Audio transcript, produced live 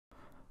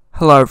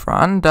Hello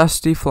everyone,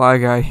 Dusty Fly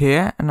Guy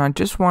here, and I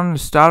just wanted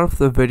to start off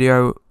the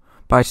video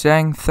by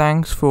saying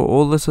thanks for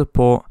all the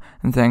support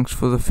and thanks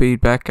for the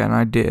feedback and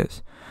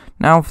ideas.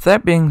 Now with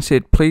that being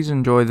said, please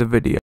enjoy the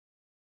video.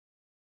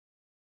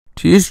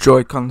 To use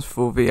Joycons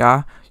for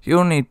VR,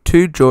 you'll need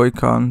two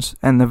Joycons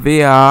and the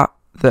VR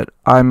that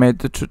I made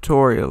the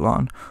tutorial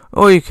on,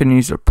 or you can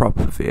use a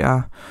proper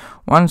VR.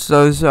 Once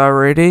those are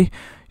ready,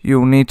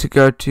 you'll need to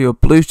go to your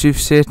Bluetooth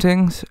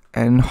settings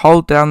and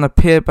hold down the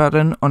pair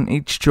button on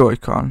each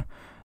Joy-Con.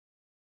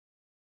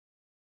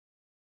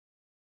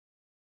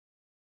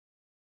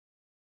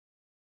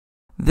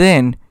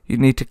 Then you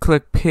need to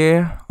click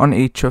pair on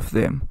each of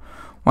them.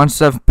 Once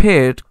they've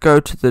paired, go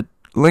to the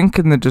link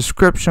in the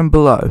description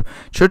below.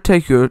 It should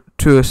take you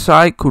to a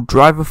site called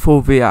Driver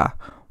for VR.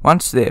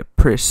 Once there,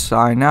 press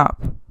sign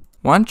up.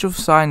 Once you've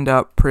signed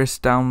up, press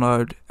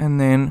download, and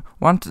then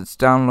once it's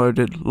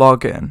downloaded,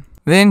 log in.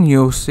 Then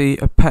you'll see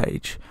a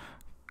page.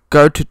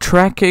 Go to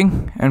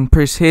tracking and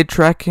press head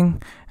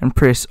tracking and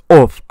press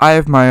off. I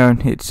have my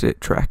own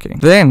headset tracking.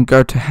 Then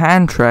go to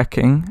hand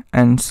tracking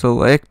and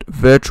select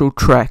virtual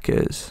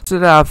trackers.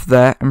 Exit out of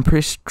that and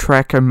press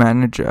tracker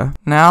manager.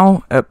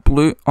 Now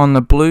on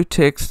the blue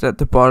text at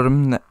the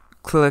bottom,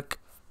 click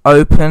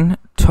open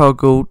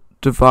toggle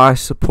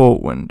device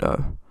support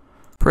window.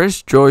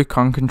 Press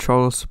Joy-Con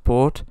controller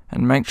support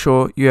and make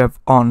sure you have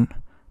on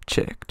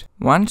checked.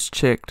 Once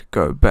checked,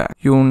 go back.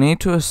 You will need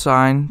to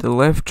assign the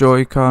left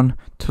Joy-Con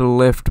to the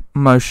left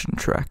motion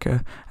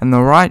tracker and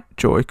the right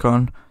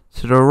Joy-Con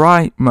to the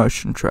right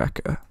motion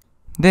tracker.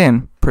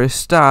 Then press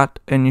start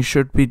and you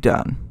should be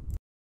done.